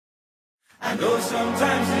I know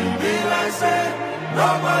sometimes it be like say,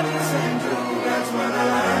 nobody send you, that's when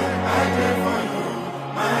I did for you,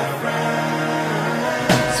 my friend.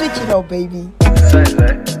 Switch it up, baby.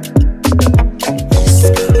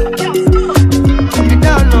 You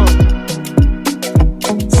don't know.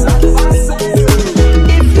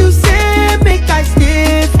 If you say make I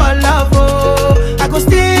stay for love, oh, I go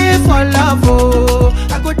stay for love, oh,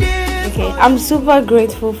 I go there. Okay, I'm super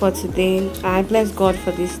grateful for today. I bless God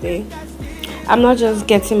for this day. I'm not just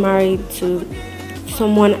getting married to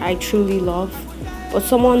someone I truly love, but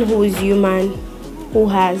someone who is human, who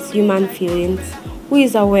has human feelings, who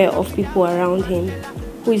is aware of people around him,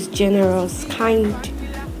 who is generous, kind,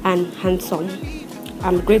 and handsome.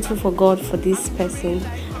 I'm grateful for God for this person.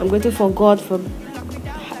 I'm grateful for God for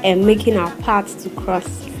making our paths to cross.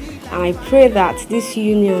 And I pray that this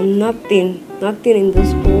union, nothing in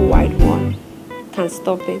this whole wide world can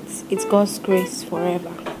stop it. It's God's grace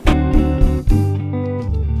forever.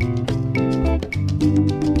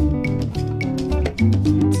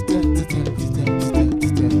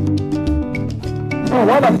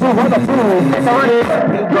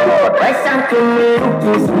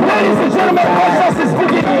 Ladies and gentlemen, process is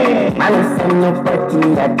beginning. I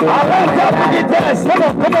like that boogie dance.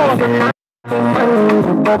 Come on.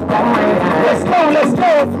 Let's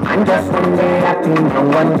go. I'm just one day acting on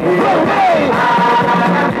one day.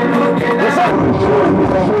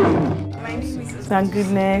 Thank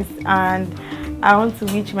goodness, and I want to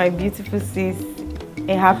wish my beautiful sis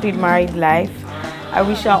a happy married life. I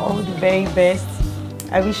wish her all the very best.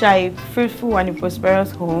 I wish her a fruitful and a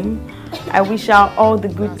prosperous home. I wish her all the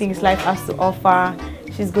good things life has to offer.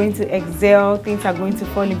 She's going to excel. Things are going to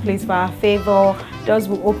fall in place for her favor. Doors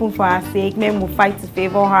will open for her sake. Men will fight to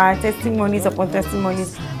favor her. Testimonies upon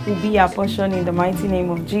testimonies will be her portion in the mighty name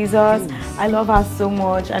of Jesus. I love her so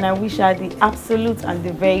much, and I wish her the absolute and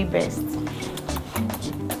the very best.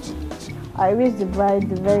 I wish the bride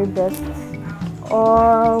the very best.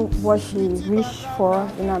 All what she wished for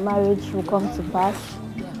in her marriage will come to pass.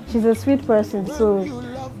 She's a sweet person, so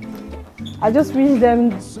I just wish them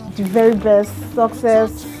the very best.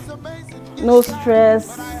 Success, no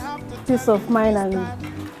stress, peace of mind, and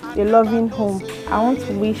a loving home. I want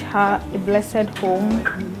to wish her a blessed home,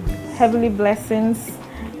 heavenly blessings.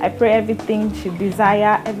 I pray everything she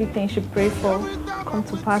desires, everything she prays for, come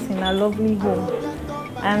to pass in a lovely home.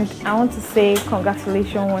 And I want to say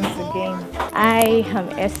congratulations once again. I am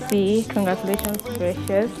SC. Congratulations,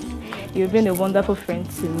 Precious. You've been a wonderful friend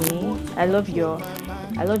to me. I love your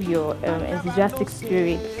enthusiastic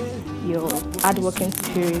spirit, your hardworking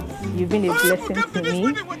spirit. You've been a blessing to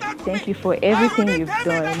me. Thank you for everything you've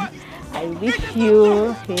done. I wish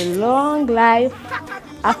you a long life,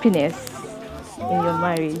 happiness in your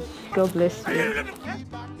marriage. God bless you.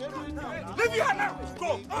 Leave your now.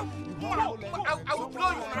 Go. I will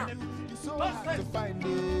blow you now.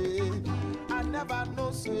 I never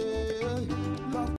know, say.